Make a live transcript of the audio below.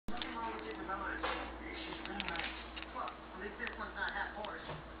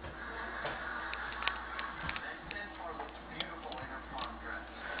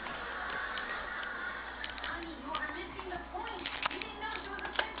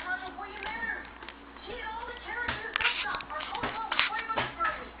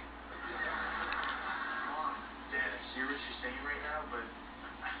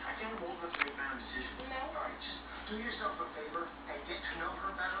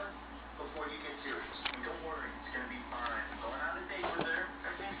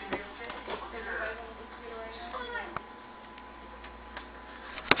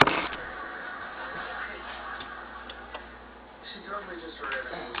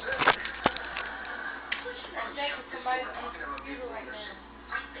right on the computer right now.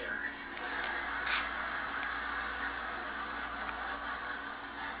 Right there.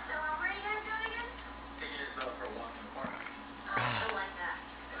 So, where are you guys going again? Taking Isabel for a walk in the park. I like that.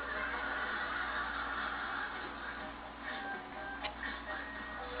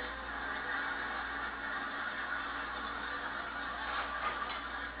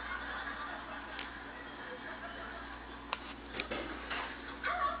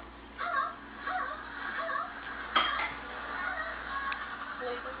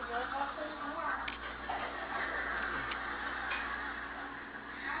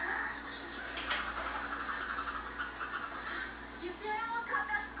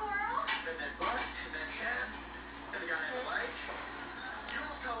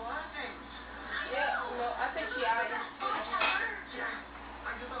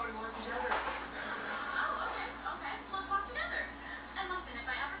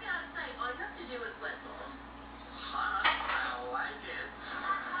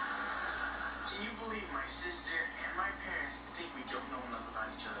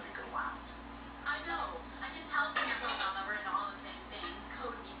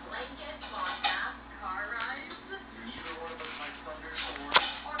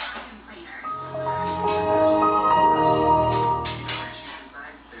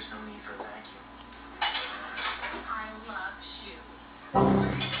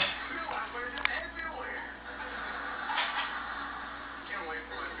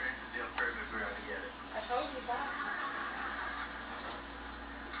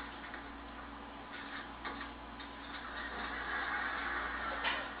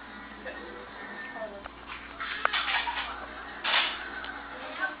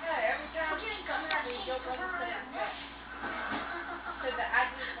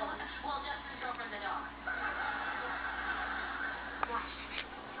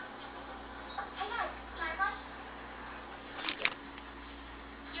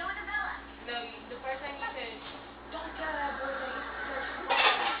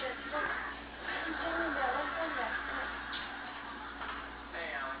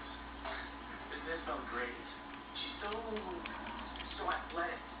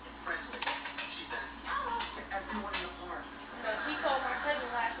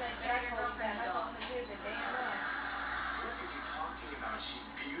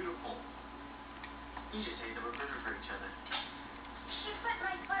 You just say that we're perfect for each other. She put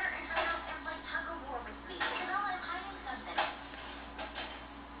my sweater in her mouth and played tug-of-war with me. You know, I was hiding something.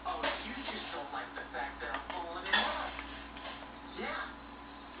 Oh, you just don't like the fact that I'm falling in love. Yeah.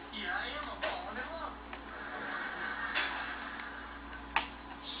 Yeah, I am. I'm falling in love.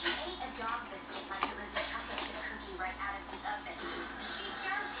 She ate a dog biscuit like it was a chocolate chip cookie right out of the oven. She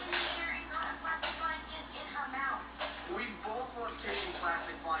jumped in the air and got a plastic flying disc in her mouth. We both love taking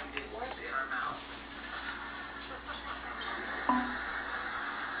plastic flying discs in our mouth.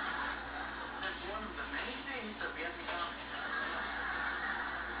 That's one of the many things that we have in common.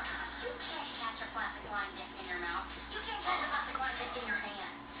 You can't catch a plastic flying disc in your mouth. You can't catch a plastic flying disc in your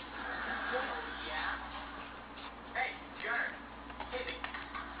hand. Oh, yeah? Hey, Gunner. Hit me.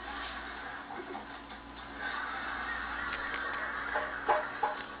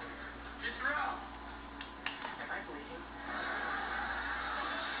 Just row. Am I bleeding?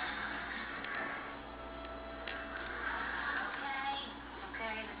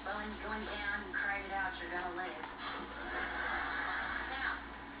 Okay, the swelling's going down. You cried it out. You're gonna live. Now,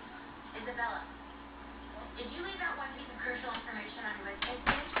 Isabella, did you leave out one piece of crucial information on your witness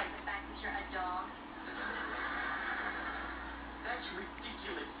page, like the fact that you're a dog? That's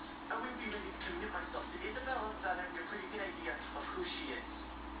ridiculous. I wouldn't be ready to commit myself to Isabella without having a pretty good idea of who she is.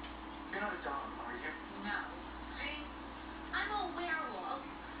 You're not a dog, are you? No. See? I'm a werewolf.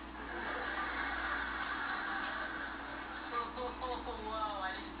 Whoa,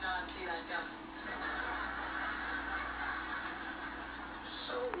 I did not see that coming.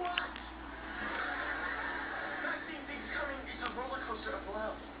 So what? Not seeing things coming is a roller coaster of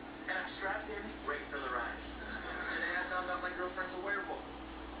love. And I'm strapped in, ready for the ride. Today I found out my girlfriend's a werewolf.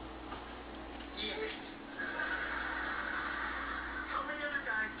 Yeah. How many other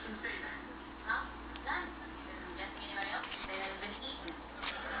guys can say that? Huh? None. Isn't Jessica anybody else? They have been eaten.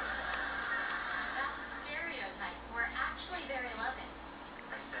 That's a stereotype. We're actually very loving.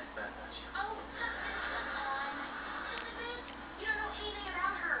 I sense that, don't you? Oh, come on. Elizabeth, you don't know anything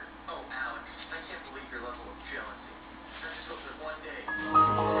about her. Oh, Alex, I can't believe your level of jealousy. I just hope that one day...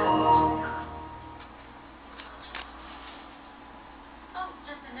 Oh,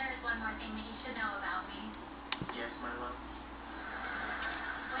 Justin, there is one more thing that you should know about me. Yes, my love?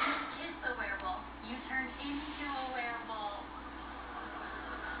 When you kiss a werewolf, you turn into a werewolf.